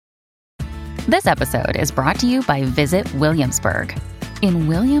This episode is brought to you by Visit Williamsburg. In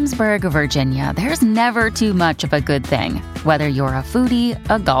Williamsburg, Virginia, there's never too much of a good thing. Whether you're a foodie,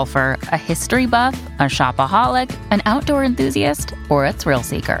 a golfer, a history buff, a shopaholic, an outdoor enthusiast, or a thrill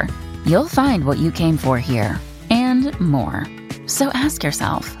seeker, you'll find what you came for here and more. So ask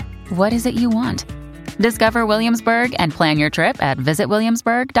yourself, what is it you want? Discover Williamsburg and plan your trip at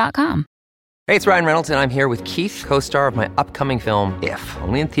visitwilliamsburg.com. Hey, it's Ryan Reynolds, and I'm here with Keith, co-star of my upcoming film, If,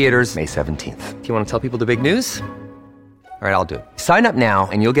 only in theaters May 17th. Do you want to tell people the big news? All right, I'll do it. Sign up now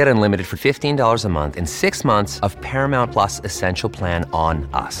and you'll get unlimited for $15 a month and 6 months of Paramount Plus Essential Plan on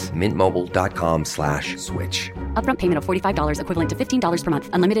us. MintMobile.com/switch. Upfront payment of $45 equivalent to $15 per month.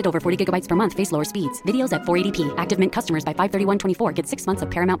 Unlimited over 40 gigabytes per month. Face lower speeds. Videos at 480p. Active Mint customers by 531.24 get 6 months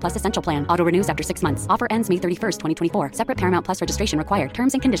of Paramount Plus Essential Plan. Auto renews after 6 months. Offer ends May 31st, 2024. Separate Paramount Plus registration required.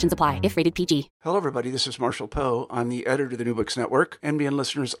 Terms and conditions apply if rated PG. Hello, everybody. This is Marshall Poe. I'm the editor of the New Books Network. NBN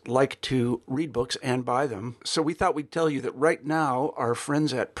listeners like to read books and buy them. So we thought we'd tell you that right now, our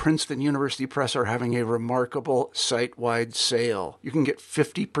friends at Princeton University Press are having a remarkable site-wide sale. You can get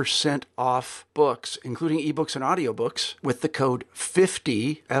 50% off books, including ebooks and audiobooks, with the code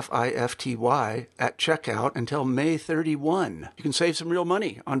 50, F-I-F-T-Y, at checkout until May 31. You can save some real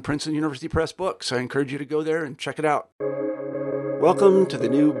money on Princeton University Press books. I encourage you to go there and check it out. Welcome to the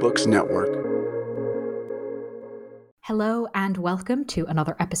New Books Network. Hello and welcome to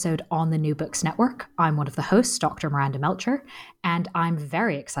another episode on the New Books Network. I'm one of the hosts, Dr. Miranda Melcher, and I'm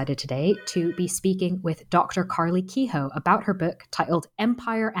very excited today to be speaking with Dr. Carly Kehoe about her book titled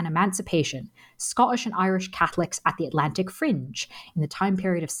Empire and Emancipation, Scottish and Irish Catholics at the Atlantic Fringe in the time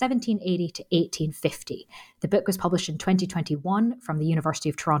period of 1780 to 1850. The book was published in 2021 from the University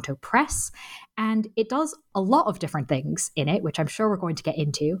of Toronto Press, and it does a lot of different things in it, which I'm sure we're going to get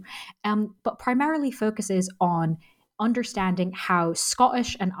into, but primarily focuses on understanding how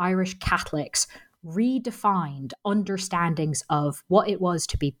Scottish and Irish Catholics redefined understandings of what it was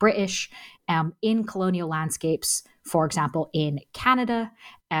to be British in colonial landscapes, for example, in Canada,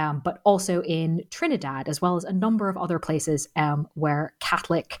 but also in Trinidad, as well as a number of other places where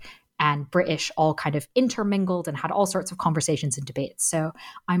Catholic and British all kind of intermingled and had all sorts of conversations and debates. So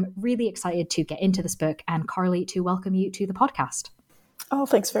I'm really excited to get into this book, and Carly, to welcome you to the podcast. Oh,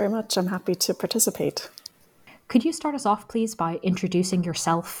 thanks very much. I'm happy to participate. Could you start us off, please, by introducing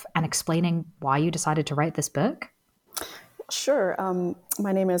yourself and explaining why you decided to write this book? Sure.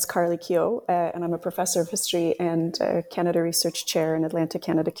 My name is Carly Kehoe, and I'm a professor of history and Canada Research Chair in Atlantic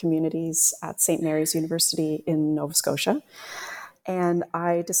Canada Communities at St. Mary's University in Nova Scotia. And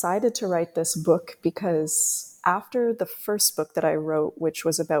I decided to write this book because after the first book that I wrote, which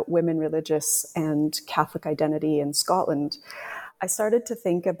was about women religious and Catholic identity in Scotland, I started to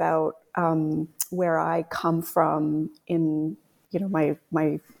think about where I come from in, my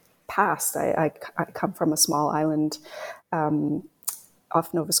past. I come from a small island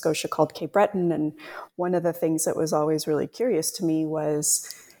off Nova Scotia called Cape Breton, and one of the things that was always really curious to me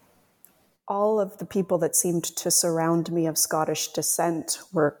was all of the people that seemed to surround me of Scottish descent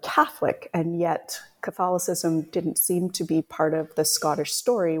were Catholic, and yet Catholicism didn't seem to be part of the Scottish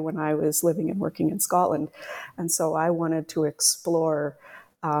story when I was living and working in Scotland. And so I wanted to explore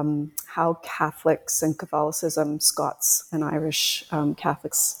how Catholics and Catholicism, Scots and Irish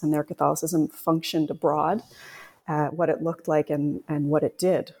Catholics and their Catholicism functioned abroad, what it looked like and what it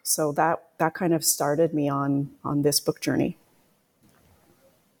did. So that kind of started me on this book journey.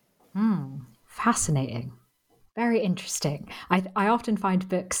 Fascinating. Very interesting. I often find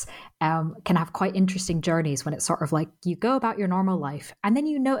books can have quite interesting journeys when it's sort of like you go about your normal life and then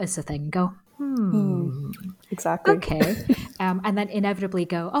you notice a thing and go, Exactly. Okay. And then inevitably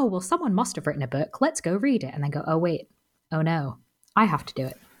go, oh, well, someone must have written a book. Let's go read it. And then go, oh, wait. Oh, no. I have to do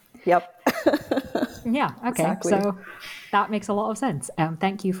it. Yep. Yeah. Okay. Exactly. So that makes a lot of sense.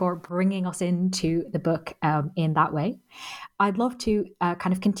 Thank you for bringing us into the book in that way. I'd love to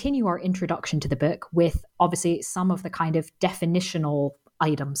kind of continue our introduction to the book with obviously some of the kind of definitional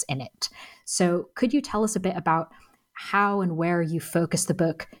items in it. So could you tell us a bit about how and where you focus the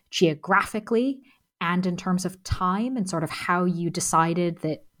book geographically and in terms of time, and sort of how you decided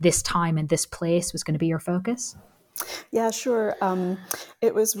that this time and this place was going to be your focus? Yeah, sure.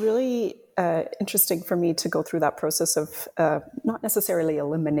 It was really interesting for me to go through that process of not necessarily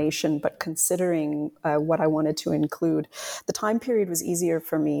elimination, but considering what I wanted to include. The time period was easier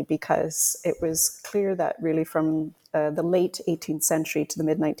for me because it was clear that really from the late 18th century to the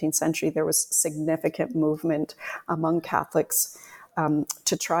mid-19th century, there was significant movement among Catholics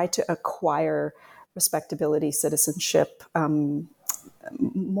to try to acquire respectability, citizenship,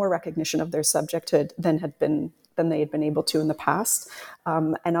 more recognition of their subjecthood than they had been able to in the past.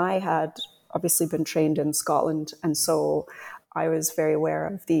 And I had obviously been trained in Scotland, and so I was very aware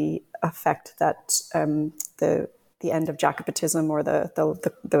of the effect that the end of Jacobitism, or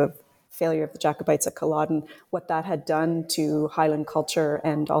the failure of the Jacobites at Culloden, what that had done to Highland culture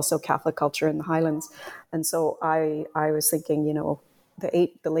and also Catholic culture in the Highlands. And so I was thinking,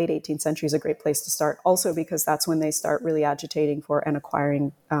 the late 18th century is a great place to start, also because that's when they start really agitating for and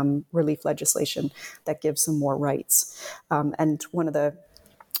acquiring relief legislation that gives them more rights. And one of the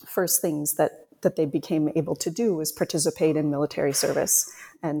first things that they became able to do was participate in military service.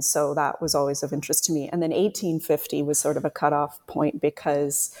 And so that was always of interest to me. And then 1850 was sort of a cutoff point,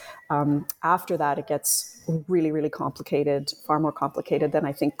 because after that it gets really, really complicated, far more complicated than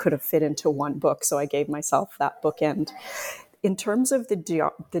I think could have fit into one book. So I gave myself that bookend. In terms of the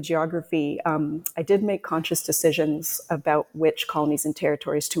geography, I did make conscious decisions about which colonies and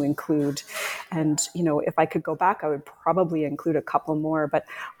territories to include. And, if I could go back, I would probably include a couple more. But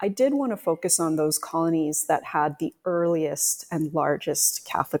I did want to focus on those colonies that had the earliest and largest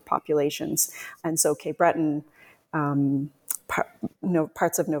Catholic populations. And so Cape Breton,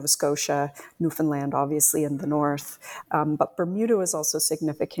 parts of Nova Scotia, Newfoundland, obviously in the north, but Bermuda was also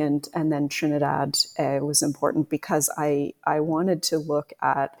significant, and then Trinidad was important, because I wanted to look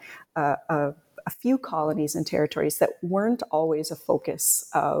at a few colonies and territories that weren't always a focus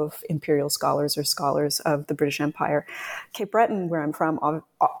of imperial scholars or scholars of the British Empire. Cape Breton, where I'm from,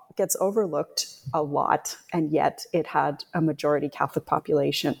 gets overlooked a lot, and yet it had a majority Catholic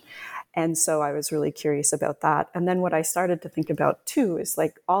population. And so I was really curious about that. And then what I started to think about too is,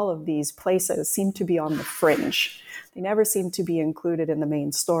 like, all of these places seem to be on the fringe. They never seem to be included in the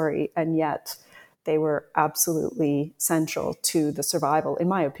main story. And yet they were absolutely central to the survival, in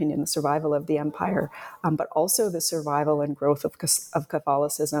my opinion, the survival of the empire, but also the survival and growth of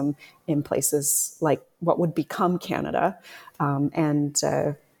Catholicism in places like what would become Canada,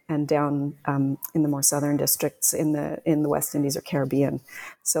 and down in the more southern districts in the West Indies or Caribbean.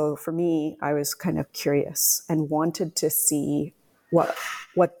 So for me, I was kind of curious and wanted to see what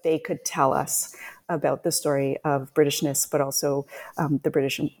they could tell us about the story of Britishness, but also the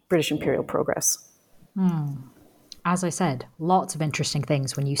British imperial progress. As I said, lots of interesting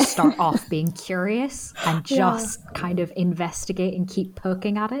things when you start off being curious and just kind of investigate and keep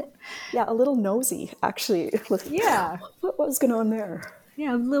poking at it. Yeah, a little nosy, actually. Yeah. What was going on there?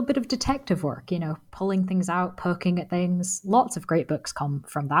 Yeah, a little bit of detective work, pulling things out, poking at things. Lots of great books come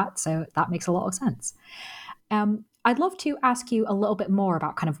from that, so that makes a lot of sense. I'd love to ask you a little bit more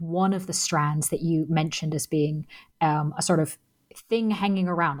about kind of one of the strands that you mentioned as being a sort of thing hanging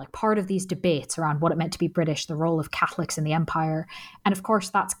around, like part of these debates around what it meant to be British, the role of Catholics in the empire. And of course,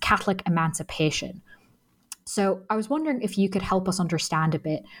 that's Catholic emancipation. So I was wondering if you could help us understand a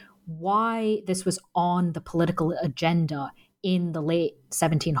bit why this was on the political agenda in the late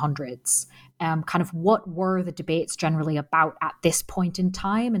 1700s. Kind of what were the debates generally about at this point in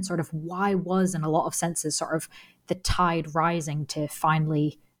time, and sort of why was, in a lot of senses, sort of the tide rising to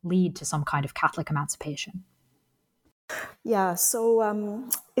finally lead to some kind of Catholic emancipation? Yeah, so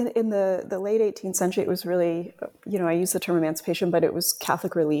in the late 18th century, it was really, I use the term emancipation, but it was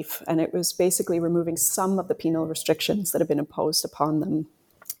Catholic relief, and it was basically removing some of the penal restrictions that had been imposed upon them.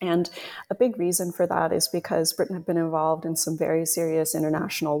 And a big reason for that is because Britain had been involved in some very serious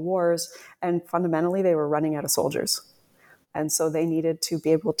international wars, and fundamentally they were running out of soldiers. And so they needed to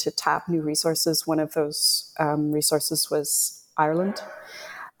be able to tap new resources. One of those resources was Ireland.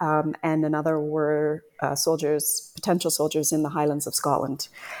 And another were potential soldiers in the Highlands of Scotland.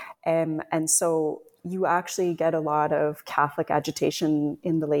 And so you actually get a lot of Catholic agitation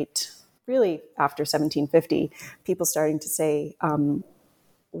in the really after 1750, people starting to say,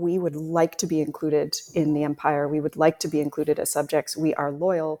 we would like to be included in the empire. We would like to be included as subjects. We are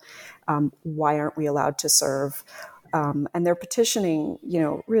loyal. Why aren't we allowed to serve? And they're petitioning,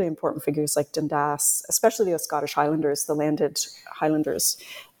 really important figures like Dundas, especially the Scottish Highlanders, the landed Highlanders,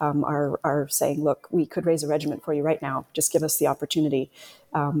 are saying, look, we could raise a regiment for you right now. Just give us the opportunity.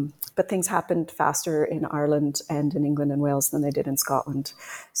 But things happened faster in Ireland and in England and Wales than they did in Scotland.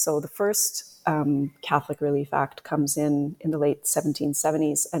 So the first Catholic Relief Act comes in the late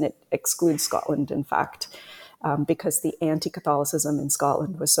 1770s, and it excludes Scotland, in fact, because the anti-Catholicism in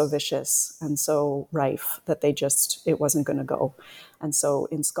Scotland was so vicious and so rife that it wasn't going to go. And so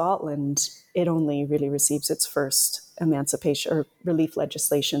in Scotland, it only really receives its first emancipation or relief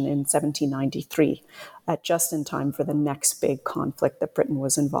legislation in 1793, just in time for the next big conflict that Britain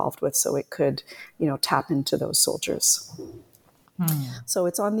was involved with, so it could, tap into those soldiers. So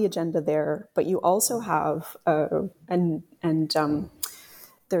it's on the agenda there, but you also have,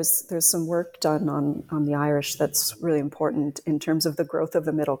 there's some work done on the Irish that's really important in terms of the growth of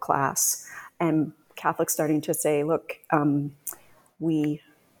the middle class, and Catholics starting to say, look, we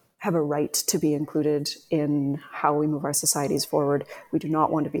have a right to be included in how we move our societies forward. We do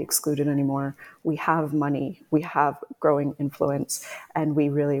not want to be excluded anymore. We have money, we have growing influence, and we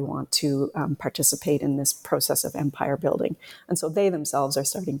really want to participate in this process of empire building. And so they themselves are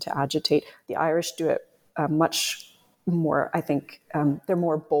starting to agitate. The Irish do it much more, I think. They're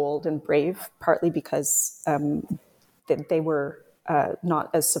more bold and brave, partly because they were not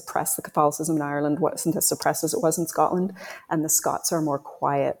as suppressed. The Catholicism in Ireland wasn't as suppressed as it was in Scotland, and the Scots are more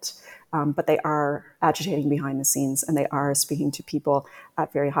quiet, but they are agitating behind the scenes, and they are speaking to people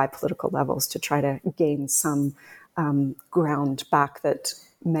at very high political levels to try to gain some ground back that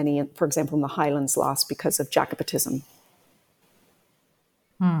many, for example, in the Highlands, lost because of Jacobitism.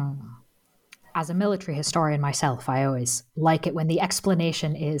 As a military historian myself, I always like it when the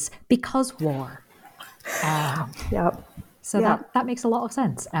explanation is because war. So that makes a lot of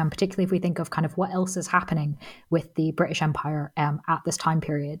sense, particularly if we think of kind of what else is happening with the British Empire at this time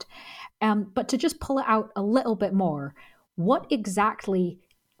period. But to just pull it out a little bit more, what exactly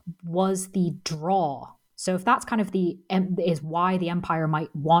was the draw? So if that's kind of is why the empire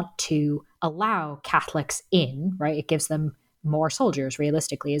might want to allow Catholics in, right? It gives them more soldiers,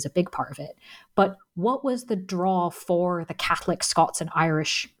 realistically, is a big part of it. But what was the draw for the Catholic Scots and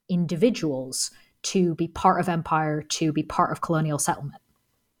Irish individuals to be part of empire, to be part of colonial settlement?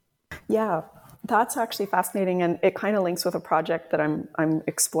 Yeah, that's actually fascinating, and it kind of links with a project that I'm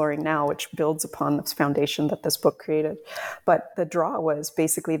exploring now, which builds upon this foundation that this book created. But the draw was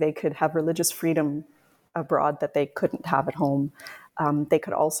basically they could have religious freedom abroad that they couldn't have at home. They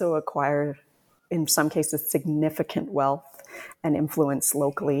could also acquire, in some cases, significant wealth and influence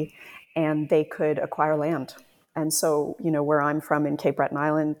locally, and they could acquire land. And so, where I'm from in Cape Breton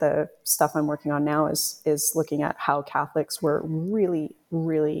Island, the stuff I'm working on now is looking at how Catholics were really,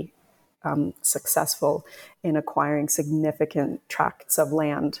 really successful in acquiring significant tracts of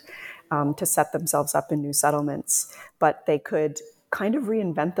land to set themselves up in new settlements. But they could kind of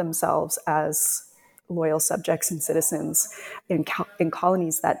reinvent themselves as loyal subjects and citizens in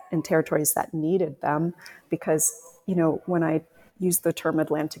colonies in territories that needed them. Because, when I use the term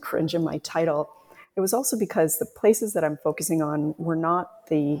Atlantic Fringe in my title, it was also because the places that I'm focusing on were not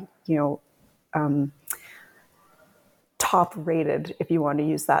the, top-rated, if you want to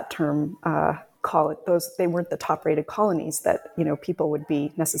use that term, they weren't the top-rated colonies that, people would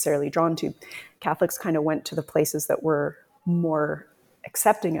be necessarily drawn to. Catholics kind of went to the places that were more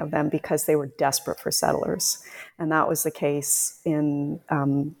accepting of them because they were desperate for settlers. And that was the case in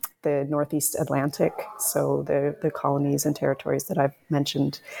the Northeast Atlantic, so the colonies and territories that I've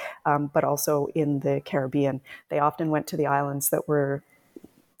mentioned, but also in the Caribbean. They often went to the islands that were,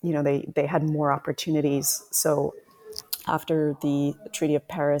 they had more opportunities. So after the Treaty of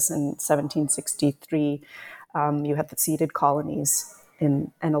Paris in 1763, you had the ceded colonies,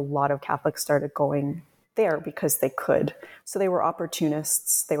 and a lot of Catholics started going there because they could. So they were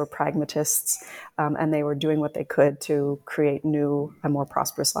opportunists, they were pragmatists, and they were doing what they could to create new and more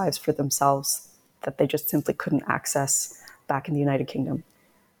prosperous lives for themselves that they just simply couldn't access back in the United Kingdom.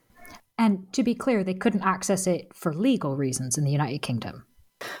 And to be clear, they couldn't access it for legal reasons in the United Kingdom.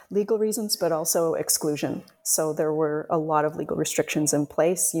 Legal reasons, but also exclusion. So there were a lot of legal restrictions in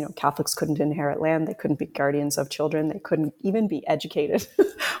place. Catholics couldn't inherit land. They couldn't be guardians of children. They couldn't even be educated,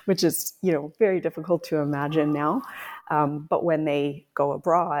 which is, very difficult to imagine now. But when they go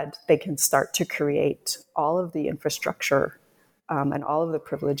abroad, they can start to create all of the infrastructure and all of the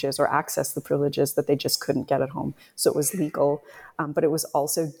privileges, or access the privileges that they just couldn't get at home. So it was legal, but it was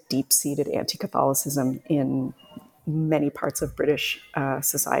also deep-seated anti-Catholicism in many parts of British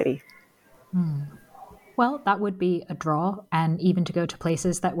society. Well, that would be a draw, and even to go to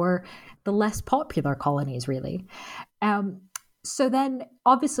places that were the less popular colonies, really. So then,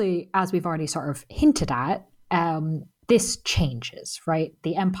 obviously, as we've already sort of hinted at, this changes, right?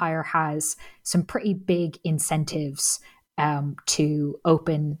 The empire has some pretty big incentives to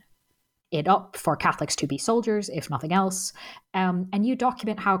open it up for Catholics to be soldiers, if nothing else. And you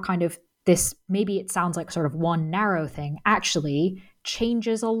document how kind of this, maybe it sounds like sort of one narrow thing, actually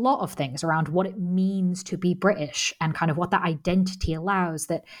changes a lot of things around what it means to be British and kind of what that identity allows,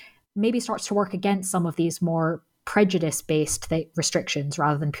 that maybe starts to work against some of these more prejudice-based restrictions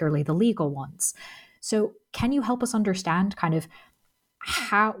rather than purely the legal ones. So can you help us understand kind of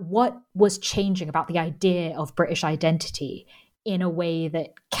what was changing about the idea of British identity in a way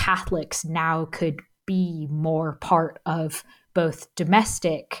that Catholics now could be more part of both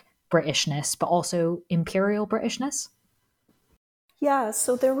domestic Britishness, but also imperial Britishness? Yeah,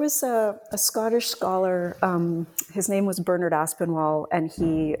 so there was a Scottish scholar, his name was Bernard Aspinwall, and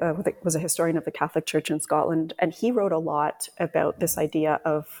he was a historian of the Catholic Church in Scotland, and he wrote a lot about this idea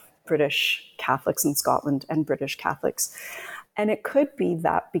of British Catholics in Scotland and British Catholics. And it could be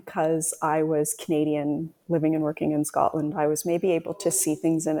that because I was Canadian living and working in Scotland, I was maybe able to see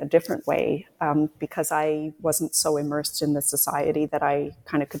things in a different way because I wasn't so immersed in the society that I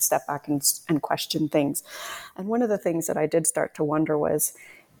kind of could step back and question things. And one of the things that I did start to wonder was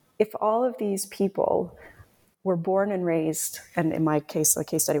if all of these people were born and raised, and in my case, the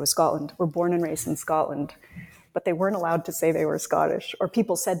case study was Scotland, were born and raised in Scotland, but they weren't allowed to say they were Scottish, or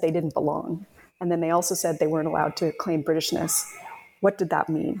people said they didn't belong. And then they also said they weren't allowed to claim Britishness. What did that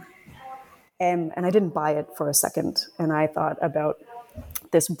mean? And I didn't buy it for a second. And I thought about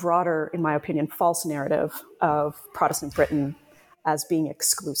this broader, in my opinion, false narrative of Protestant Britain as being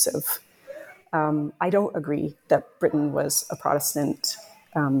exclusive. I don't agree that Britain was a Protestant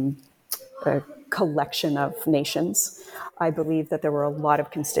a collection of nations. I believe that there were a lot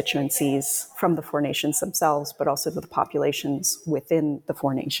of constituencies from the four nations themselves, but also the populations within the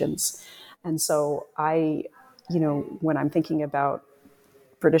four nations. And so when I'm thinking about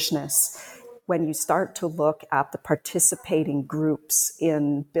Britishness, when you start to look at the participating groups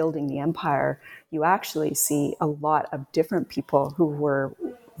in building the empire, you actually see a lot of different people who were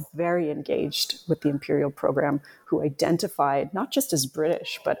very engaged with the imperial program, who identified not just as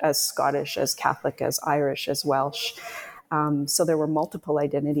British, but as Scottish, as Catholic, as Irish, as Welsh. So there were multiple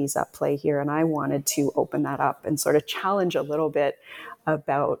identities at play here. And I wanted to open that up and sort of challenge a little bit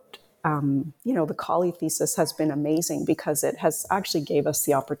about the Colley thesis has been amazing because it has actually gave us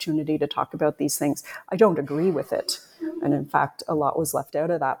the opportunity to talk about these things. I don't agree with it. And in fact, a lot was left out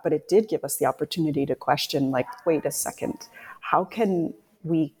of that, but it did give us the opportunity to question, like, wait a second, how can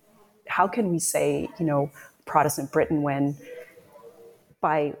we say, Protestant Britain when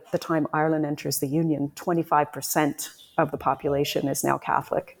by the time Ireland enters the Union, 25% of the population is now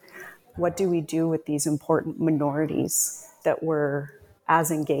Catholic? What do we do with these important minorities that were as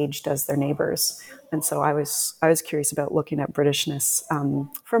engaged as their neighbors? And so I was curious about looking at Britishness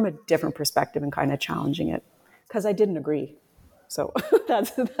from a different perspective and kind of challenging it because I didn't agree. So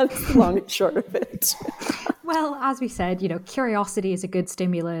that's the long and short of it. Well, as we said, curiosity is a good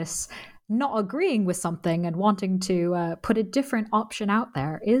stimulus. Not agreeing with something and wanting to put a different option out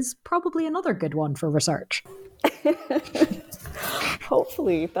there is probably another good one for research.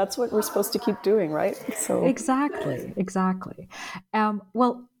 Hopefully, that's what we're supposed to keep doing, right? So Exactly.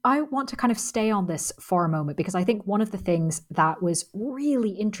 Well, I want to kind of stay on this for a moment because I think one of the things that was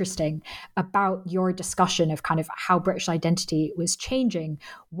really interesting about your discussion of kind of how British identity was changing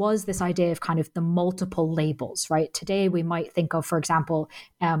was this idea of kind of the multiple labels, right? Today, we might think of, for example,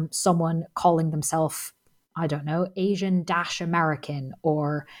 someone calling themselves, I don't know, Asian-American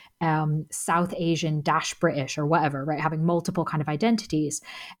or South Asian-British or whatever, right? Having multiple kind of identities.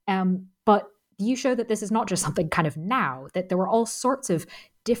 But you show that this is not just something kind of now, that there were all sorts of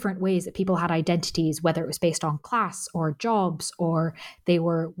different ways that people had identities, whether it was based on class or jobs, or they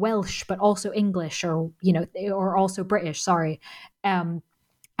were Welsh, but also English, or, or also British, and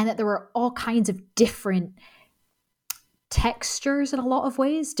that there were all kinds of different textures in a lot of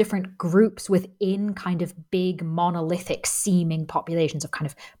ways, different groups within kind of big monolithic seeming populations of kind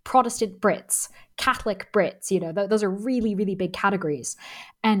of Protestant Brits, Catholic Brits, those are really, really big categories.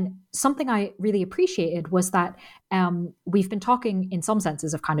 And something I really appreciated was that we've been talking in some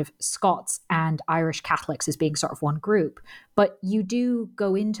senses of kind of Scots and Irish Catholics as being sort of one group, but you do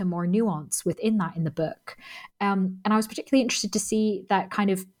go into more nuance within that in the book. And I was particularly interested to see that kind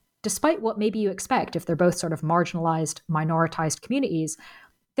of, despite what maybe you expect if they're both sort of marginalized, minoritized communities,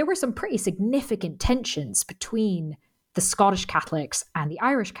 there were some pretty significant tensions between the Scottish Catholics and the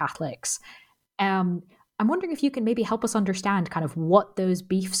Irish Catholics. I'm wondering if you can maybe help us understand kind of what those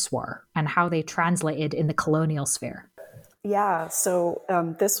beefs were and how they translated in the colonial sphere. Yeah, so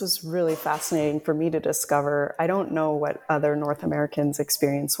this was really fascinating for me to discover. I don't know what other North Americans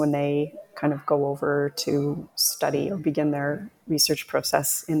experience when they kind of go over to study or begin their research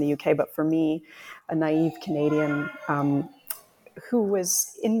process in the UK. But for me, a naive Canadian who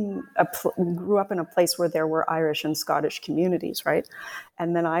was grew up in a place where there were Irish and Scottish communities, right?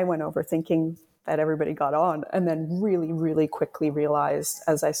 And then I went over thinking that everybody got on, and then really, really quickly realized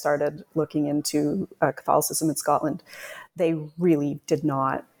as I started looking into Catholicism in Scotland, they really did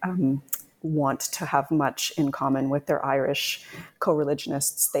not want to have much in common with their Irish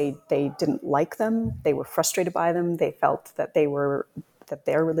co-religionists. They didn't like them. They were frustrated by them. They felt that they were that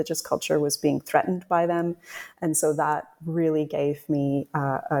their religious culture was being threatened by them. And so that really gave me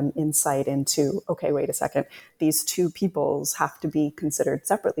an insight into, okay, wait a second, these two peoples have to be considered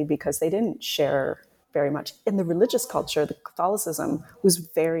separately because they didn't share very much. In the religious culture, the Catholicism was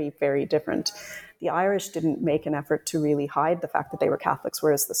very, very different. The Irish didn't make an effort to really hide the fact that they were Catholics,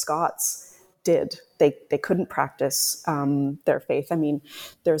 whereas the Scots did. They couldn't practice their faith. I mean,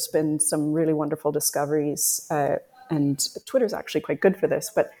 there's been some really wonderful discoveries, and Twitter's actually quite good for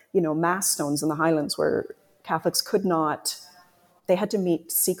this, but, mass stones in the Highlands where Catholics could not, they had to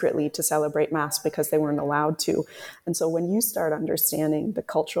meet secretly to celebrate Mass because they weren't allowed to. And so when you start understanding the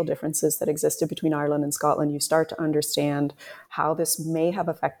cultural differences that existed between Ireland and Scotland, you start to understand how this may have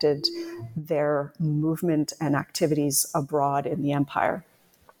affected their movement and activities abroad in the empire.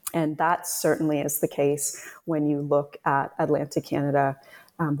 And that certainly is the case when you look at Atlantic Canada,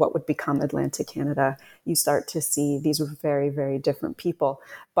 what would become Atlantic Canada. You start to see these were very, very different people.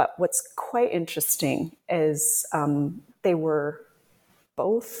 But what's quite interesting is they were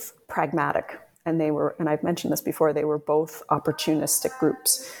both pragmatic, and I've mentioned this before, they were both opportunistic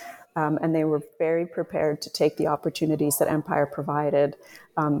groups. And they were very prepared to take the opportunities that empire provided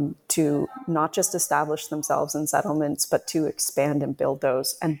to not just establish themselves in settlements, but to expand and build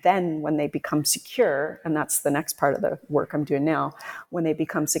those. And then when they become secure, and that's the next part of the work I'm doing now, when they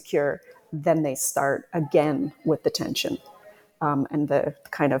become secure, then they start again with the tension. And the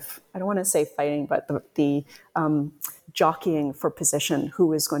kind of, I don't want to say fighting, but the jockeying for position,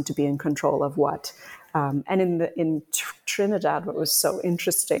 who is going to be in control of what. And in Trinidad, what was so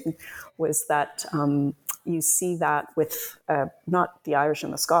interesting was that you see that with not the Irish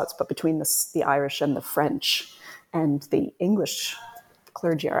and the Scots, but between the Irish and the French. And the English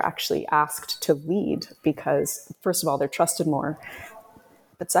clergy are actually asked to lead because, first of all, they're trusted more.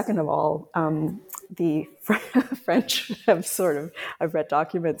 But second of all, the French I've read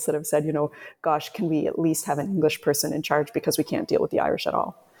documents that have said, gosh, can we at least have an English person in charge because we can't deal with the Irish at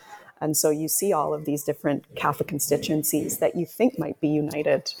all. And so you see all of these different Catholic constituencies that you think might be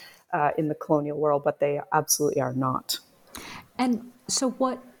united in the colonial world, but they absolutely are not. And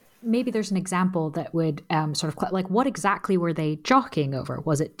so maybe there's an example that would what exactly were they jockeying over?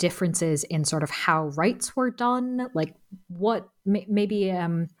 Was it differences in sort of how rites were done? Like what, maybe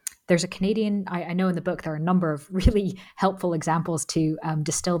there's a Canadian, I know in the book there are a number of really helpful examples to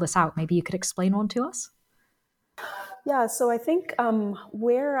distill this out. Maybe you could explain one to us? Yeah, so I think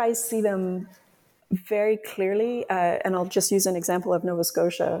where I see them very clearly, and I'll just use an example of Nova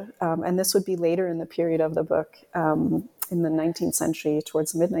Scotia, and this would be later in the period of the book, in the 19th century,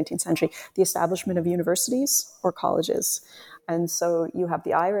 towards the mid-19th century, the establishment of universities or colleges. And so you have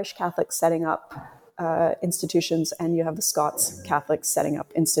the Irish Catholics setting up institutions, and you have the Scots Catholics setting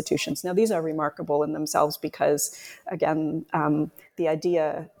up institutions. Now, these are remarkable in themselves because, again, the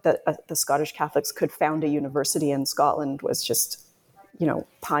idea that the Scottish Catholics could found a university in Scotland was just,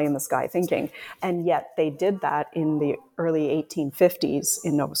 pie in the sky thinking. And yet they did that in the early 1850s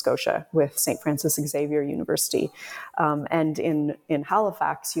in Nova Scotia with St. Francis Xavier University. And in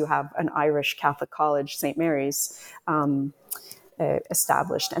Halifax, you have an Irish Catholic college, St. Mary's,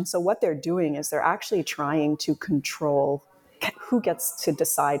 established. And so what they're doing is they're actually trying to control who gets to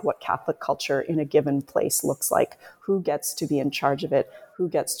decide what Catholic culture in a given place looks like, who gets to be in charge of it, who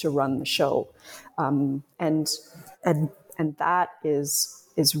gets to run the show. And that is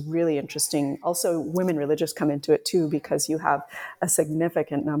really interesting. Also, women religious come into it too, because you have a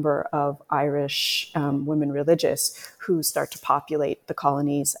significant number of Irish women religious who start to populate the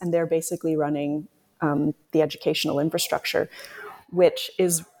colonies, and they're basically running the educational infrastructure, which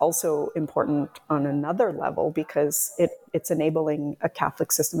is also important on another level because it's enabling a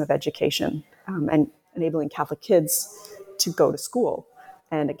Catholic system of education and enabling Catholic kids to go to school.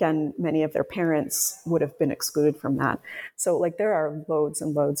 And again, many of their parents would have been excluded from that. So there are loads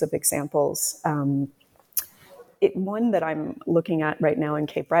and loads of examples. One that I'm looking at right now in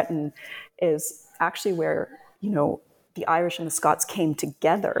Cape Breton is actually where, the Irish and the Scots came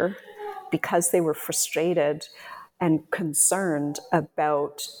together because they were frustrated and concerned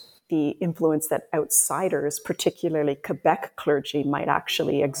about the influence that outsiders, particularly Quebec clergy, might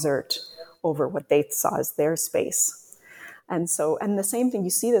actually exert over what they saw as their space. And the same thing, you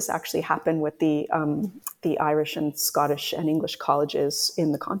see this actually happen with the Irish and Scottish and English colleges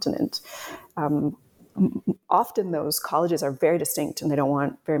in the continent. Often those colleges are very distinct and they don't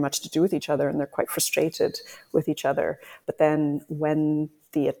want very much to do with each other and they're quite frustrated with each other. But then when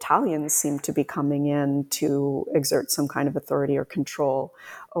the Italians seem to be coming in to exert some kind of authority or control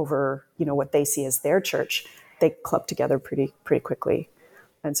over, what they see as their church, they club together pretty quickly.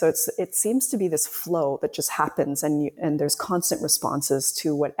 And so it seems to be this flow that just happens, and there's constant responses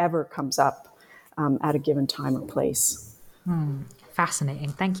to whatever comes up at a given time or place. Fascinating.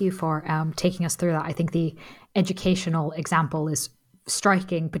 Thank you for taking us through that. I think the educational example is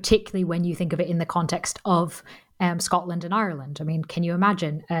striking, particularly when you think of it in the context of Scotland and Ireland. I mean, can you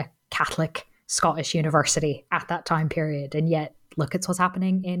imagine a Catholic Scottish university at that time period? And yet, look at what's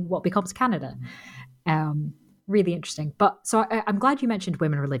happening in what becomes Canada. Really interesting. But so I'm glad you mentioned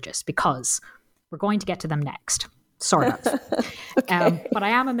women religious, because we're going to get to them next, sort of. Okay. But I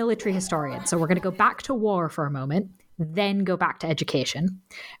am a military historian, so we're going to go back to war for a moment, then go back to education,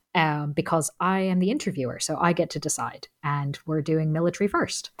 because I am the interviewer, so I get to decide, and we're doing military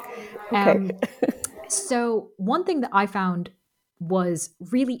first. Okay. So one thing that I found was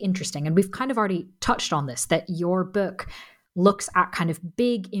really interesting, and we've kind of already touched on this, that your book looks at kind of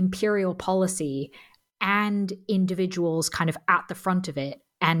big imperial policy and individuals kind of at the front of it,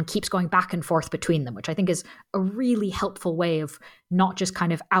 and keeps going back and forth between them, which I think is a really helpful way of not just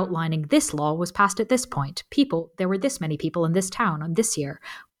kind of outlining this law was passed at this point. There were this many people in this town on this year,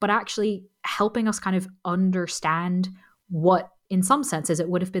 but actually helping us kind of understand what, in some senses, it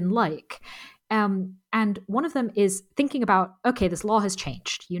would have been like. And one of them is thinking about, okay, this law has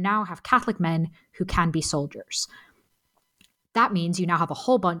changed. You now have Catholic men who can be soldiers. That means you now have a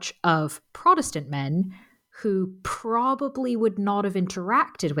whole bunch of Protestant men who probably would not have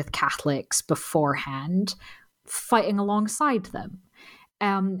interacted with Catholics beforehand, fighting alongside them.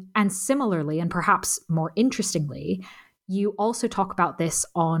 And similarly, and perhaps more interestingly, you also talk about this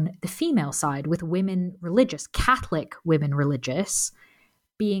on the female side with women religious, Catholic women religious,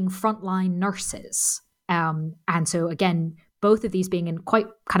 being frontline nurses. And so again, both of these being in quite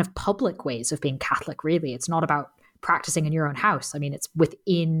kind of public ways of being Catholic, really. It's not about practicing in your own house. I mean, it's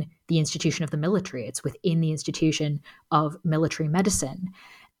within the institution of the military. It's within the institution of military medicine.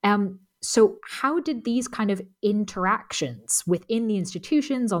 So how did these kind of interactions within the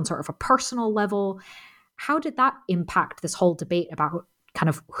institutions on sort of a personal level, how did that impact this whole debate about kind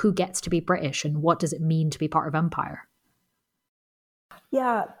of who gets to be British and what does it mean to be part of empire?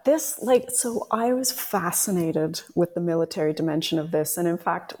 Yeah, so I was fascinated with the military dimension of this. And in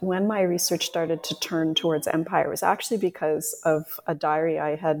fact, when my research started to turn towards empire, it was actually because of a diary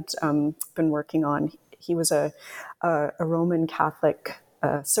I had been working on. He was a Roman Catholic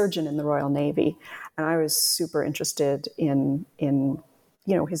surgeon in the Royal Navy. And I was super interested in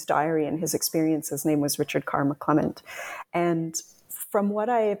his diary and his experience. His name was Richard Carr McClement. And from what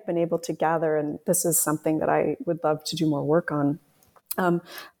I have been able to gather, and this is something that I would love to do more work on,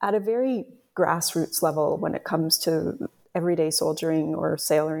 at a very grassroots level, when it comes to everyday soldiering or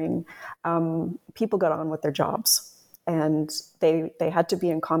sailoring, people got on with their jobs, and they had to be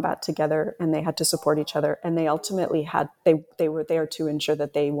in combat together, and they had to support each other, and they ultimately they were there to ensure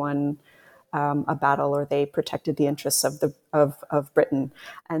that they won a battle, or they protected the interests of Britain.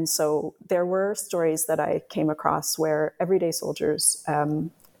 And so there were stories that I came across where everyday soldiers,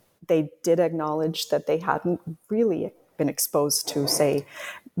 they did acknowledge that they hadn't really been exposed to, say,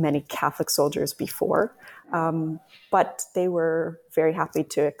 many Catholic soldiers before, but they were very happy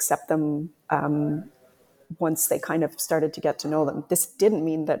to accept them once they kind of started to get to know them. This didn't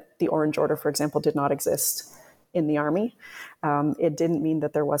mean that the Orange Order, for example, did not exist in the army. It didn't mean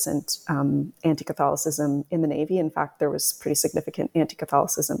that there wasn't anti-Catholicism in the Navy. In fact, there was pretty significant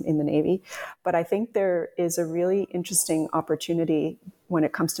anti-Catholicism in the Navy. But I think there is a really interesting opportunity when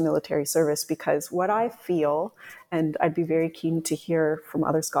it comes to military service, because what I feel, and I'd be very keen to hear from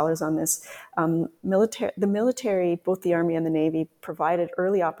other scholars on this, the military, both the Army and the Navy, provided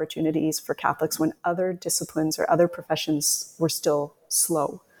early opportunities for Catholics when other disciplines or other professions were still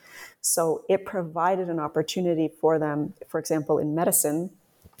slow. So it provided an opportunity for them, for example, in medicine,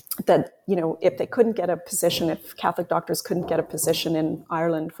 that, if they couldn't get a position, if Catholic doctors couldn't get a position in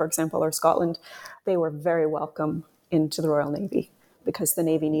Ireland, for example, or Scotland, they were very welcome into the Royal Navy, because the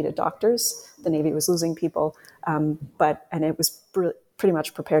Navy needed doctors. The Navy was losing people, and it was pretty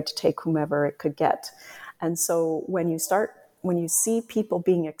much prepared to take whomever it could get. And so when you see people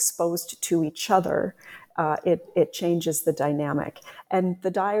being exposed to each other, it changes the dynamic. And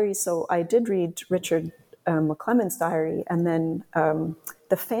the diary, so I did read Richard McClement's diary, and then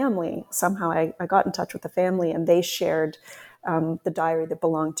the family, somehow I got in touch with the family, and they shared the diary that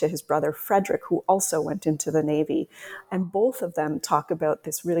belonged to his brother Frederick, who also went into the Navy. And both of them talk about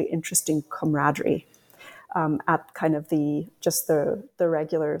this really interesting camaraderie at kind of the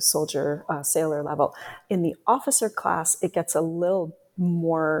regular soldier sailor level. In the officer class, it gets a little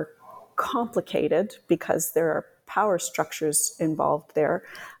more complicated because there are power structures involved there.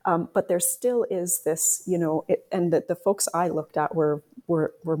 But there still is this, and the folks I looked at were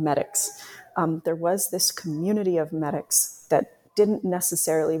were medics. There was this community of medics that didn't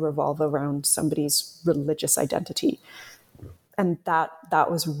necessarily revolve around somebody's religious identity. And that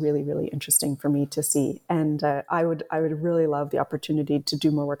was really, really interesting for me to see. And I would really love the opportunity to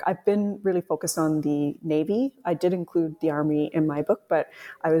do more work. I've been really focused on the Navy. I did include the Army in my book, but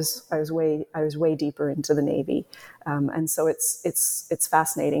I was way deeper into the Navy. And so it's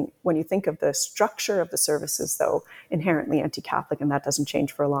fascinating when you think of the structure of the services, though, inherently anti-Catholic, and that doesn't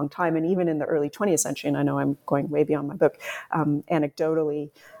change for a long time. And even in the early 20th century, and I know I'm going way beyond my book,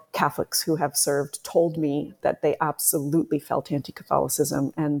 anecdotally, Catholics who have served told me that they absolutely felt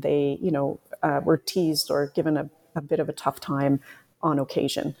anti-Catholicism, and they, were teased or given a bit of a tough time on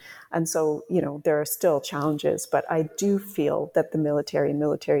occasion. And so, there are still challenges, but I do feel that the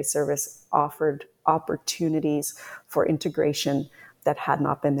military service offered opportunities for integration that had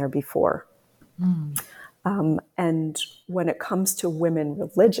not been there before. And when it comes to women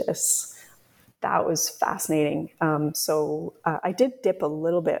religious, that was fascinating. So I did dip a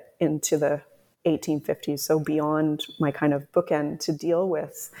little bit into the 1850s, so beyond my kind of bookend to deal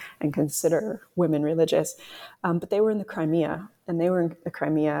with and consider women religious. But they were in the Crimea, and they were in the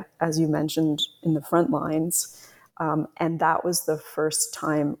Crimea, as you mentioned, in the front lines. And that was the first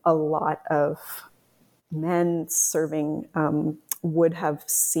time a lot of men serving would have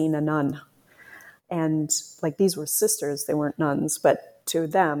seen a nun. And these were sisters, they weren't nuns, but to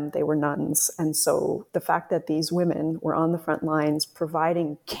them, they were nuns. And so the fact that these women were on the front lines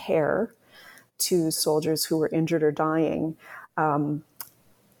providing care to soldiers who were injured or dying,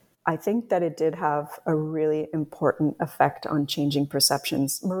 I think that it did have a really important effect on changing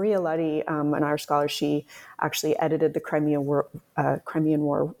perceptions. Maria Luddy, an Irish scholar, she actually edited the Crimean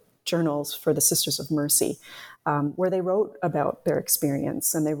War journals for the Sisters of Mercy, where they wrote about their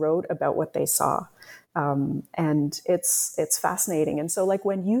experience and they wrote about what they saw. And it's fascinating. And so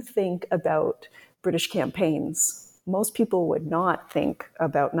when you think about British campaigns, most people would not think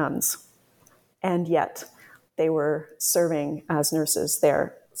about nuns. And yet they were serving as nurses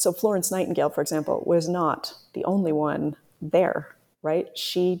there. So Florence Nightingale, for example, was not the only one there, right?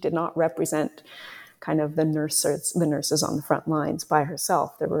 She did not represent kind of the nurses on the front lines by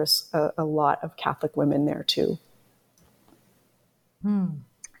herself. There was a lot of Catholic women there too.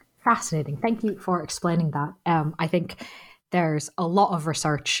 Fascinating. Thank you for explaining that. I think there's a lot of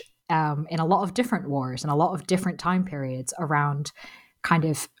research in a lot of different wars and a lot of different time periods around kind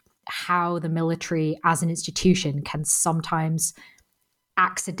of how the military as an institution can sometimes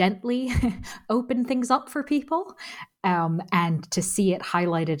accidentally open things up for people. And to see it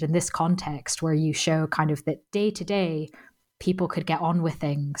highlighted in this context where you show kind of that day to day, people could get on with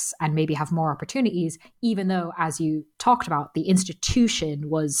things and maybe have more opportunities, even though, as you talked about, the institution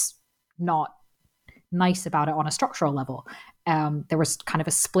was not nice about it on a structural level. There was kind of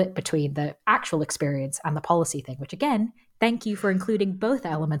a split between the actual experience and the policy thing, which again, thank you for including both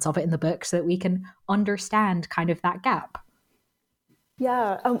elements of it in the book so that we can understand kind of that gap.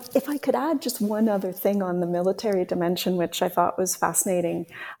 Yeah, if I could add just one other thing on the military dimension, which I thought was fascinating,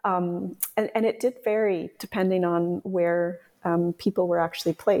 and it did vary depending on where people were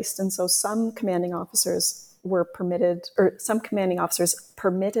actually placed. And so some commanding officers permitted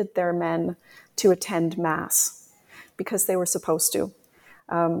their men to attend Mass because they were supposed to.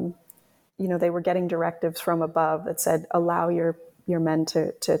 They were getting directives from above that said, allow your men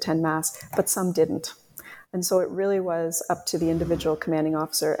to attend Mass, but some didn't. And so it really was up to the individual commanding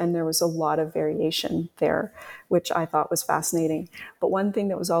officer, and there was a lot of variation there, which I thought was fascinating. But one thing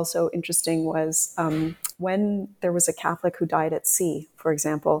that was also interesting was when there was a Catholic who died at sea, for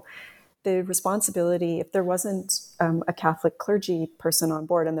example, the responsibility, if there wasn't a Catholic clergy person on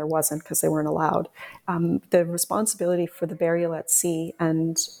board, and there wasn't because they weren't allowed, the responsibility for the burial at sea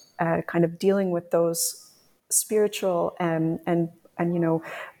and kind of dealing with those spiritual and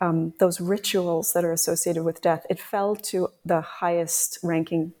those rituals that are associated with death, it fell to the highest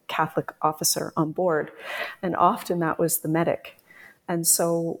ranking Catholic officer on board. And often that was the medic. And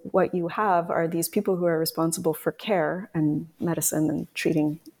so what you have are these people who are responsible for care and medicine and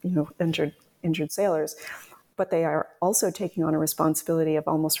treating, injured sailors, but they are also taking on a responsibility of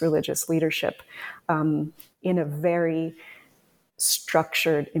almost religious leadership in a very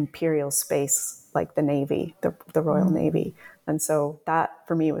structured imperial space like the Navy, the Royal Navy. And so that,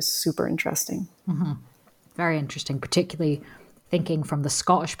 for me, was super interesting. Mm-hmm. Very interesting, particularly thinking from the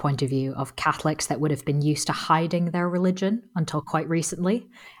Scottish point of view of Catholics that would have been used to hiding their religion until quite recently.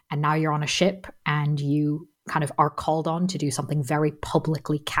 And now you're on a ship and you kind of are called on to do something very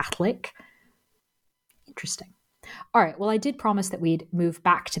publicly Catholic. Interesting. All right. Well, I did promise that we'd move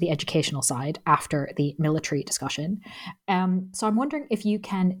back to the educational side after the military discussion. So I'm wondering if you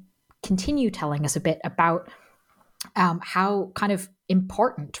can continue telling us a bit about how kind of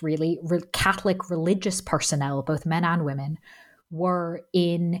important, really, Catholic religious personnel, both men and women, were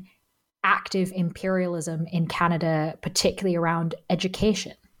in active imperialism in Canada, particularly around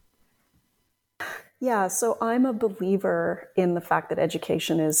education. Yeah, so I'm a believer in the fact that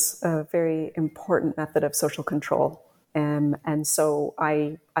education is a very important method of social control. And so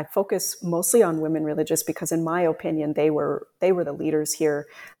I focus mostly on women religious because, in my opinion, they were the leaders here.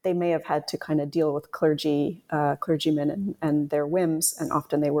 They may have had to kind of deal with clergymen and their whims, and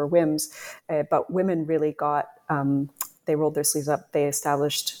often they were whims. But women really they rolled their sleeves up. They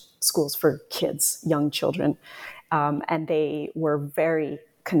established schools for kids, young children, and they were very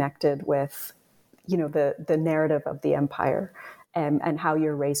connected with the narrative of the empire and how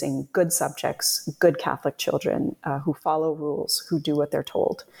you're raising good subjects, good Catholic children who follow rules, who do what they're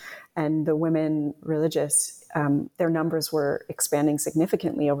told. And the women religious, their numbers were expanding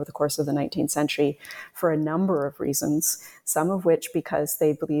significantly over the course of the 19th century for a number of reasons, some of which because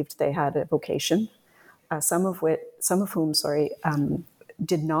they believed they had a vocation, some of whom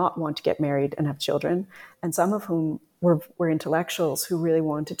did not want to get married and have children, and some of whom were intellectuals who really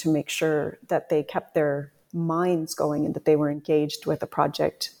wanted to make sure that they kept their minds going and that they were engaged with a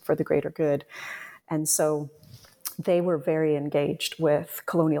project for the greater good. And so they were very engaged with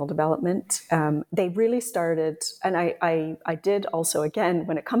colonial development. They really started, and I did also, again,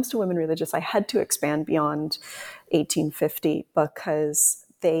 when it comes to women religious, I had to expand beyond 1850 because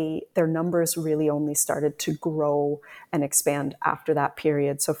their numbers really only started to grow and expand after that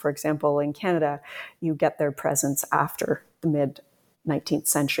period. So, for example, in Canada, you get their presence after the mid-19th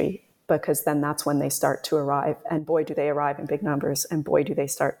century, because then that's when they start to arrive. And boy, do they arrive in big numbers. And boy, do they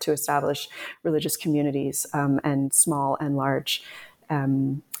start to establish religious communities and small and large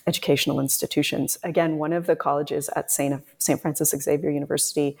educational institutions. Again, one of the colleges at St. Francis Xavier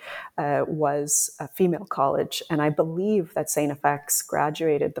University was a female college. And I believe that St. FX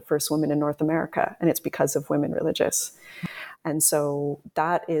graduated the first women in North America, and it's because of women religious. And so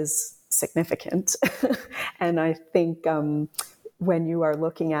that is significant. And I think when you are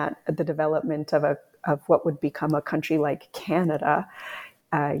looking at the development of what would become a country like Canada,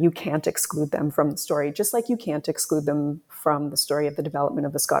 you can't exclude them from the story, just like you can't exclude them from the story of the development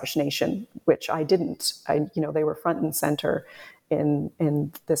of the Scottish nation, which I didn't. They were front and center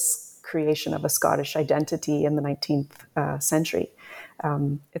in this creation of a Scottish identity in the 19th century.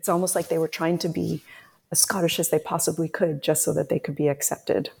 It's almost like they were trying to be as Scottish as they possibly could, just so that they could be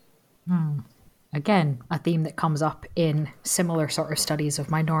accepted. Again, a theme that comes up in similar sort of studies of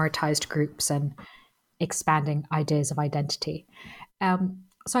minoritized groups and expanding ideas of identity.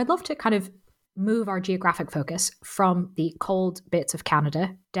 So I'd love to kind of move our geographic focus from the cold bits of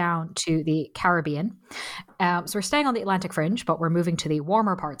Canada down to the Caribbean. So we're staying on the Atlantic fringe, but we're moving to the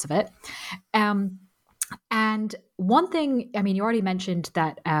warmer parts of it. And one thing, you already mentioned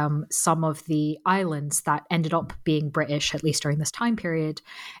that some of the islands that ended up being British, at least during this time period,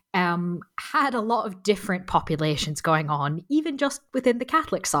 had a lot of different populations going on, even just within the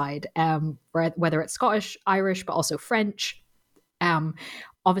Catholic side, whether it's Scottish, Irish, but also French.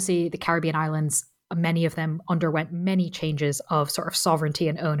 Obviously, the Caribbean islands, many of them underwent many changes of sort of sovereignty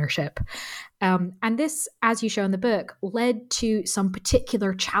and ownership. And this, as you show in the book, led to some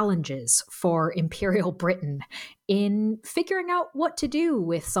particular challenges for Imperial Britain in figuring out what to do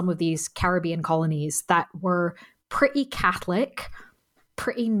with some of these Caribbean colonies that were pretty Catholic,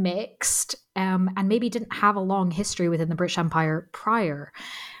 pretty mixed, and maybe didn't have a long history within the British Empire prior.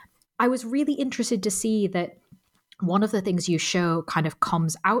 I was really interested to see that one of the things you show kind of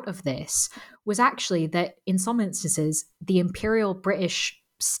comes out of this was actually that in some instances, the Imperial British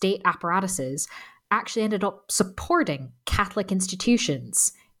state apparatuses actually ended up supporting Catholic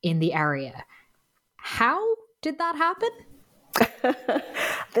institutions in the area. How did that happen?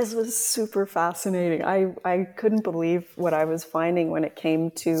 This was super fascinating. I couldn't believe what I was finding when it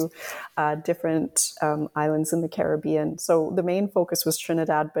came to different islands in the Caribbean. So the main focus was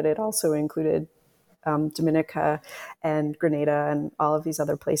Trinidad, but it also included Dominica and Grenada and all of these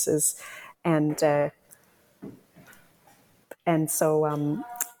other places. And so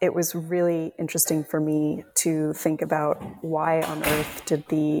it was really interesting for me to think about why on earth did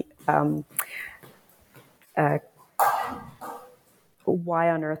the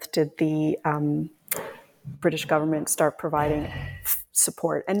British government start providing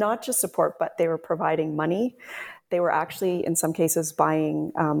support, and not just support, but they were providing money. They were actually, in some cases,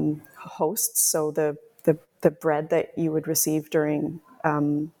 buying hosts, so the bread that you would receive during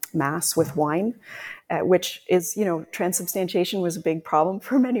Mass with wine. which is, transubstantiation was a big problem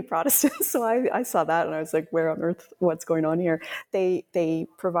for many Protestants. So I saw that and I was like, where on earth, what's going on here? They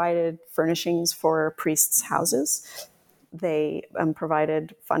provided furnishings for priests' houses. They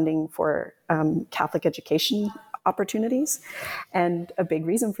provided funding for Catholic education opportunities. And a big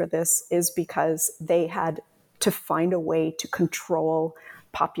reason for this is because they had to find a way to control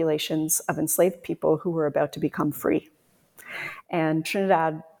populations of enslaved people who were about to become free. And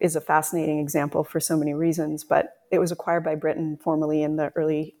Trinidad is a fascinating example for so many reasons, but it was acquired by Britain formally in the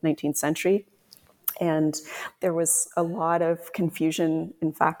early 19th century. And there was a lot of confusion,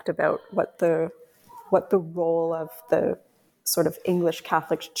 in fact, about what the role of the sort of English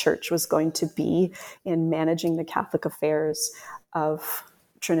Catholic Church was going to be in managing the Catholic affairs of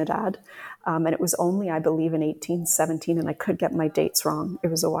Trinidad. And it was only, I believe, in 1817, and I could get my dates wrong. It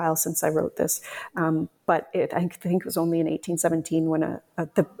was a while since I wrote this. But I think it was only in 1817 when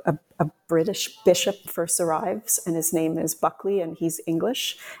a British bishop first arrives, and his name is Buckley, and he's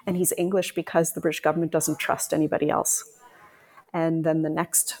English. And he's English because the British government doesn't trust anybody else. And then the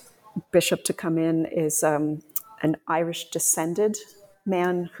next bishop to come in is an Irish descended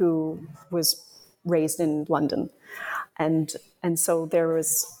man who was raised in London. And so there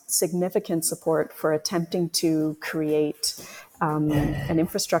was significant support for attempting to create an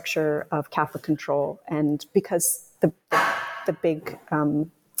infrastructure of Catholic control. And because the big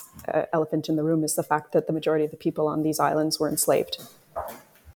elephant in the room is the fact that the majority of the people on these islands were enslaved.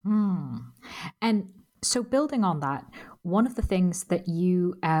 And so building on that, one of the things that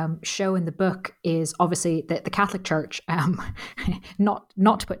you show in the book is obviously that the Catholic Church, not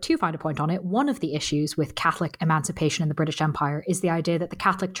to put too fine a point on it, one of the issues with Catholic emancipation in the British Empire is the idea that the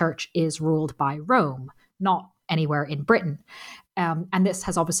Catholic Church is ruled by Rome, not anywhere in Britain. And this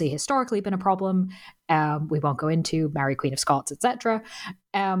has obviously historically been a problem. We won't go into Mary, Queen of Scots, etc.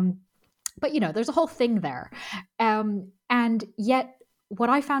 But, there's a whole thing there. And yet, what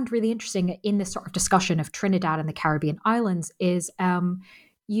I found really interesting in this sort of discussion of Trinidad and the Caribbean islands is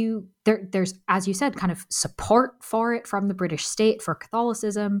there's, as you said, kind of support for it from the British state for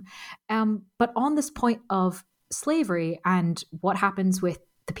Catholicism. But on this point of slavery and what happens with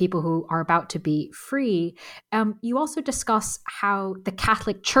the people who are about to be free, you also discuss how the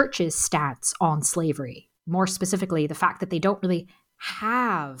Catholic Church's stance on slavery, more specifically, the fact that they don't really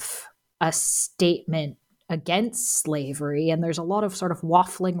have a statement against slavery, and there's a lot of sort of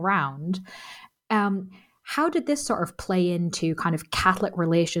waffling around. How did this sort of play into kind of Catholic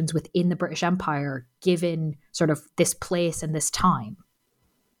relations within the British Empire, given sort of this place and this time?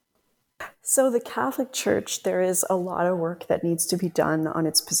 So the Catholic Church, there is a lot of work that needs to be done on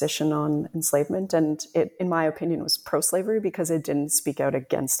its position on enslavement. And it, in my opinion, was pro-slavery because it didn't speak out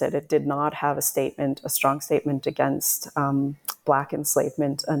against it. It did not have a strong statement against Black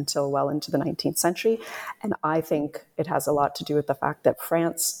enslavement until well into the 19th century. And I think it has a lot to do with the fact that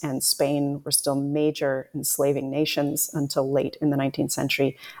France and Spain were still major enslaving nations until late in the 19th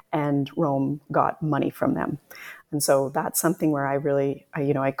century, and Rome got money from them. And so that's something where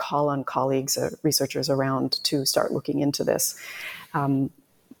I call on colleagues, researchers around to start looking into this.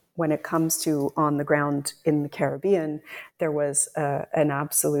 When it comes to on the ground in the Caribbean, there was an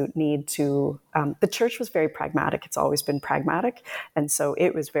absolute need to, the church was very pragmatic. It's always been pragmatic. And so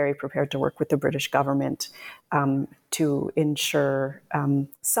it was very prepared to work with the British government to ensure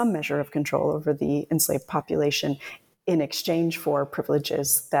some measure of control over the enslaved population in exchange for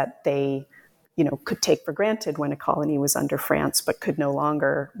privileges that they could take for granted when a colony was under France, but could no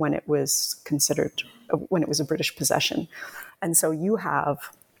longer when it was a British possession. And so you have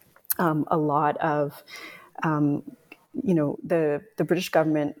a lot of, the British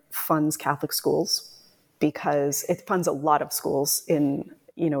government funds Catholic schools because it funds a lot of schools in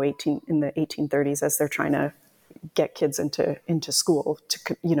the 1830s as they're trying to get kids into school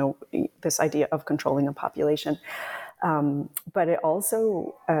to, this idea of controlling a population. But it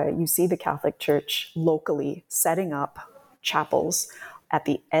also, you see the Catholic Church locally setting up chapels at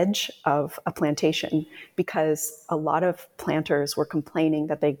the edge of a plantation because a lot of planters were complaining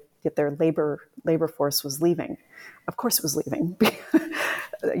that their labor force was leaving. Of course it was leaving.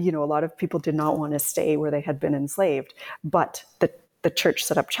 A lot of people did not want to stay where they had been enslaved, but the church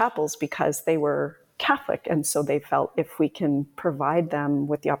set up chapels because they were Catholic. And so they felt if we can provide them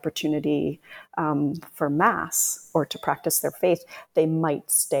with the opportunity for Mass or to practice their faith, they might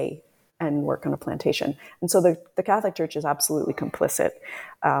stay and work on a plantation. And so the Catholic Church is absolutely complicit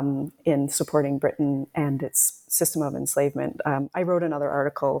in supporting Britain and its system of enslavement. I wrote another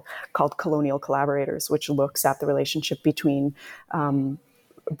article called Colonial Collaborators, which looks at the relationship between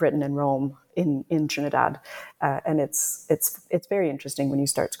Britain and Rome in Trinidad, and it's very interesting when you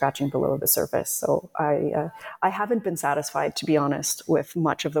start scratching below the surface. So I haven't been satisfied, to be honest, with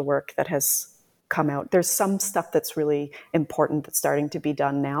much of the work that has come out. There's some stuff that's really important that's starting to be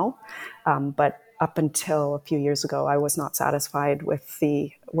done now, but up until a few years ago, I was not satisfied with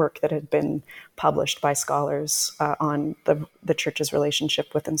the work that had been published by scholars on the church's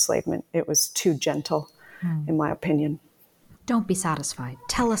relationship with enslavement. It was too gentle, in my opinion. Don't be satisfied.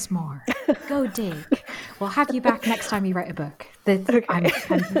 Tell us more. Go dig. We'll have you back next time you write a book. Okay.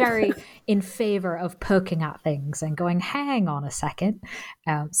 I'm very in favor of poking at things and going, hang on a second.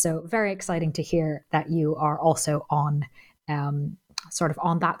 So very exciting to hear that you are also on sort of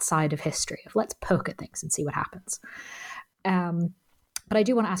on that side of history of let's poke at things and see what happens. But I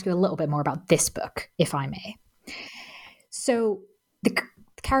do want to ask you a little bit more about this book, if I may. So the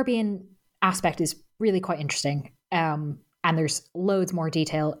Caribbean aspect is really quite interesting. And there's loads more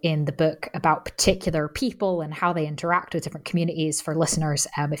detail in the book about particular people and how they interact with different communities for listeners.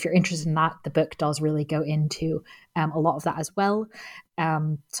 If you're interested in that, the book does really go into a lot of that as well.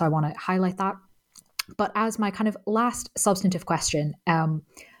 So I want to highlight that. But as my kind of last substantive question,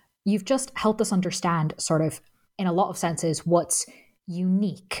 you've just helped us understand sort of in a lot of senses what's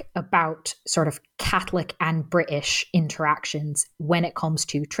unique about sort of Catholic and British interactions when it comes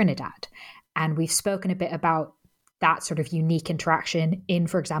to Trinidad. And we've spoken a bit about that sort of unique interaction in,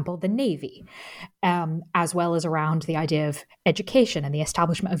 for example, the Navy, as well as around the idea of education and the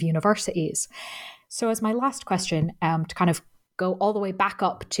establishment of universities. So as my last question, to kind of go all the way back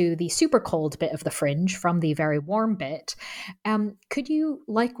up to the super cold bit of the fringe from the very warm bit, could you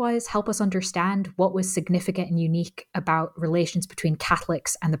likewise help us understand what was significant and unique about relations between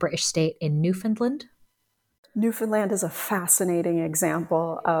Catholics and the British state in Newfoundland? Newfoundland is a fascinating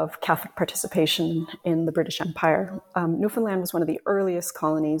example of Catholic participation in the British Empire. Newfoundland was one of the earliest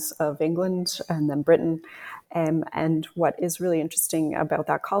colonies of England and then Britain. And what is really interesting about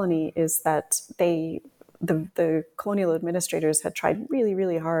that colony is that the colonial administrators had tried really,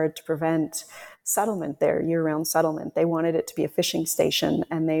 really hard to prevent settlement there, year-round settlement. They wanted it to be a fishing station,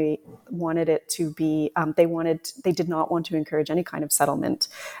 and they wanted it to be, they did not want to encourage any kind of settlement.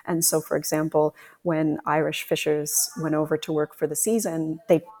 And so, for example, when Irish fishers went over to work for the season,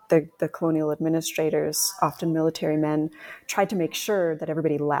 the colonial administrators, often military men, tried to make sure that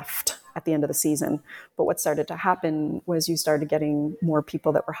everybody left at the end of the season. But what started to happen was you started getting more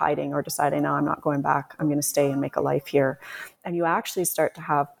people that were hiding or deciding, no, I'm not going back. I'm going to stay and make a life here. And you actually start to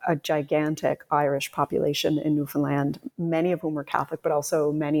have a gigantic Irish population in Newfoundland, many of whom are Catholic, but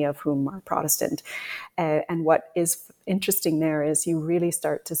also many of whom are Protestant. And what is interesting there is you really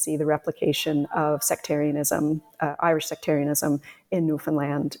start to see the replication of sectarianism, Irish sectarianism in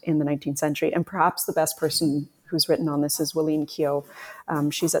Newfoundland in the 19th century. And perhaps the best person who's written on this is Willeen Keogh.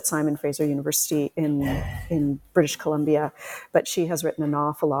 She's at Simon Fraser University in British Columbia, but she has written an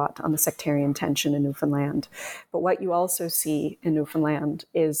awful lot on the sectarian tension in Newfoundland. But what you also see in Newfoundland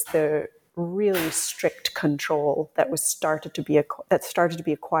is the really strict control that started to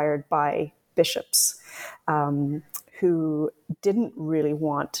be acquired by bishops who didn't really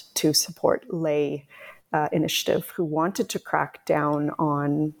want to support lay initiative, who wanted to crack down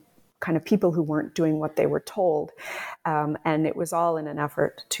on kind of people who weren't doing what they were told. And it was all in an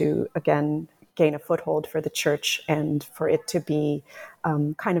effort to, again, gain a foothold for the church and for it to be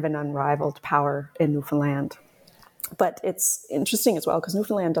kind of an unrivaled power in Newfoundland. But it's interesting as well because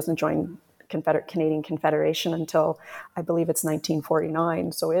Newfoundland doesn't join Canadian Confederation until I believe it's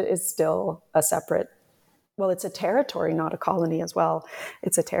 1949. So it is still a separate, well, it's a territory, not a colony as well.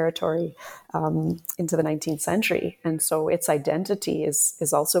 It's a territory into the 19th century. And so its identity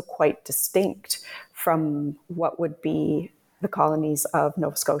is also quite distinct from what would be the colonies of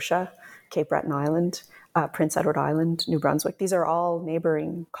Nova Scotia, Cape Breton Island, Prince Edward Island, New Brunswick. These are all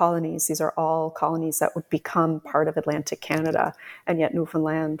neighboring colonies. These are all colonies that would become part of Atlantic Canada. And yet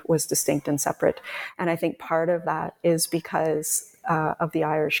Newfoundland was distinct and separate. And I think part of that is because of the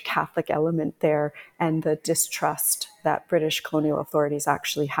Irish Catholic element there and the distrust that British colonial authorities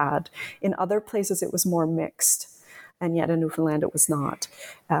actually had. In other places, it was more mixed. And yet in Newfoundland, it was not.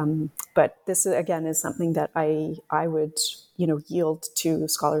 But this, again, is something that I would, yield to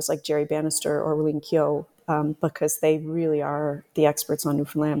scholars like Jerry Bannister or Willeen Keogh because they really are the experts on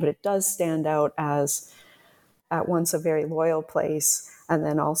Newfoundland. But it does stand out as at once a very loyal place and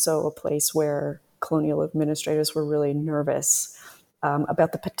then also a place where colonial administrators were really nervous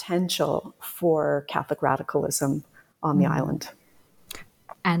about the potential for Catholic radicalism on the island.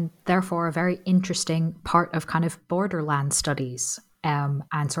 And therefore a very interesting part of kind of borderland studies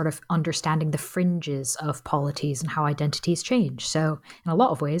and sort of understanding the fringes of polities and how identities change. So in a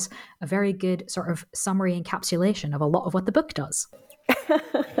lot of ways, a very good sort of summary encapsulation of a lot of what the book does.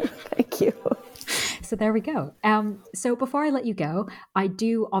 Thank you. So there we go. So before I let you go, I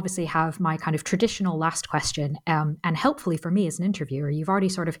do obviously have my kind of traditional last question. And helpfully for me as an interviewer, you've already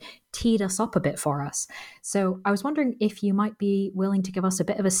sort of teed us up a bit for us. So I was wondering if you might be willing to give us a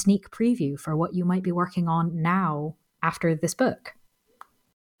bit of a sneak preview for what you might be working on now after this book.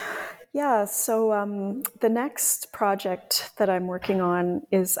 Yeah, so the next project that I'm working on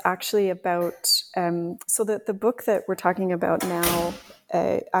is actually about, so the book that we're talking about now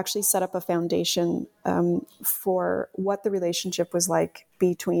actually set up a foundation for what the relationship was like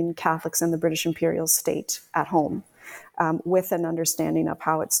between Catholics and the British imperial state at home, with an understanding of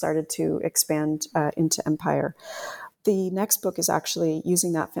how it started to expand into empire. The next book is actually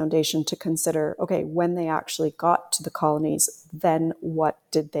using that foundation to consider, okay, when they actually got to the colonies, then what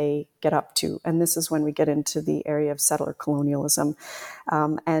did they get up to? And this is when we get into the area of settler colonialism.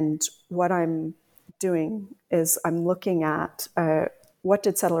 And what I'm doing is I'm looking at what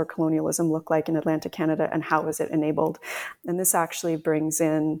did settler colonialism look like in Atlantic Canada and how was it enabled? And this actually brings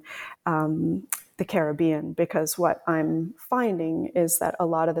in the Caribbean, because what I'm finding is that a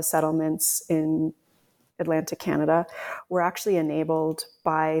lot of the settlements in Atlantic Canada were actually enabled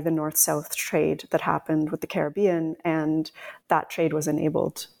by the north-south trade that happened with the Caribbean, and that trade was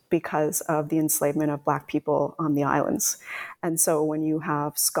enabled because of the enslavement of Black people on the islands. And so when you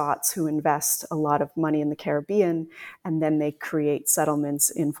have Scots who invest a lot of money in the Caribbean and then they create settlements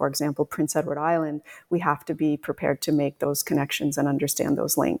in, for example, Prince Edward Island, we have to be prepared to make those connections and understand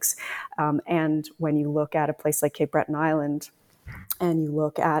those links. And when you look at a place like Cape Breton Island, and you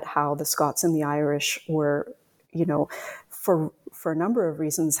look at how the Scots and the Irish were, for a number of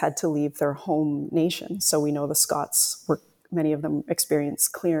reasons, had to leave their home nation. So we know the Scots many of them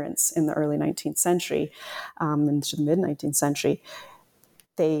experienced clearance in the early 19th century, into the mid-19th century.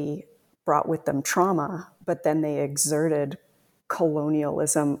 They brought with them trauma, but then they exerted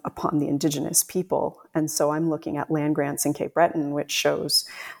colonialism upon the Indigenous people. And so I'm looking at land grants in Cape Breton, which shows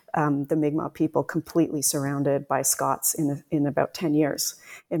the Mi'kmaq people completely surrounded by Scots in about 10 years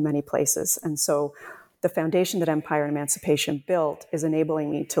in many places. And so the foundation that Empire and Emancipation built is enabling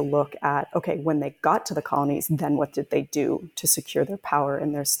me to look at, okay, when they got to the colonies, then what did they do to secure their power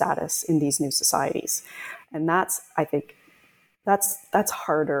and their status in these new societies? And that's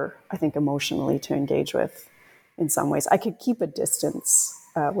harder, I think, emotionally to engage with in some ways. I could keep a distance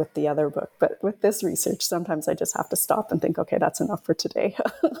with the other book, but with this research, sometimes I just have to stop and think, okay, that's enough for today.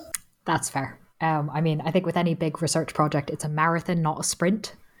 That's fair. I think with any big research project, it's a marathon, not a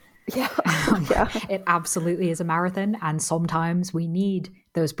sprint. Yeah. It absolutely is a marathon. And sometimes we need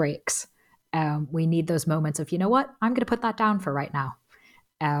those breaks. We need those moments of, you know what, I'm going to put that down for right now.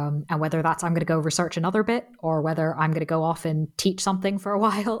 And whether that's I'm going to go research another bit, or whether I'm going to go off and teach something for a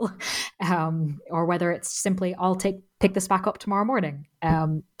while, or whether it's simply I'll pick this back up tomorrow morning.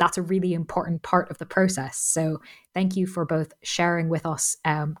 That's a really important part of the process. So thank you for both sharing with us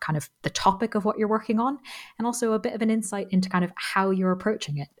kind of the topic of what you're working on, and also a bit of an insight into kind of how you're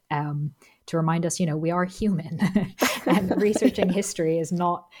approaching it, to remind us, we are human and researching history is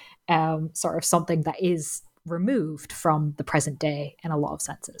not sort of something that is removed from the present day in a lot of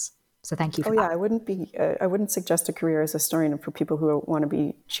senses. So thank you for that. I wouldn't suggest a career as a historian for people who want to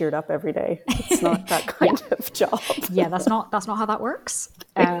be cheered up every day. It's not that kind of job. Yeah, that's not how that works.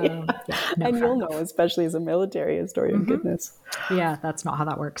 And you'll know, especially as a military historian, goodness. Yeah, that's not how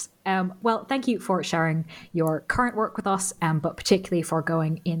that works. Well, thank you for sharing your current work with us, but particularly for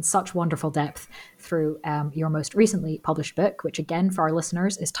going in such wonderful depth through your most recently published book, which again, for our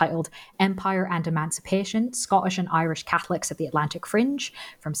listeners, is titled Empire and Emancipation, Scottish and Irish Catholics at the Atlantic Fringe,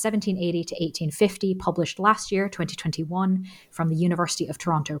 from 1780 to 1850, published last year, 2021, from the University of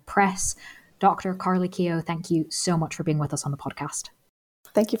Toronto Press. Dr. Carly Keogh, thank you so much for being with us on the podcast.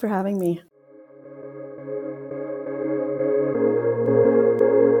 Thank you for having me.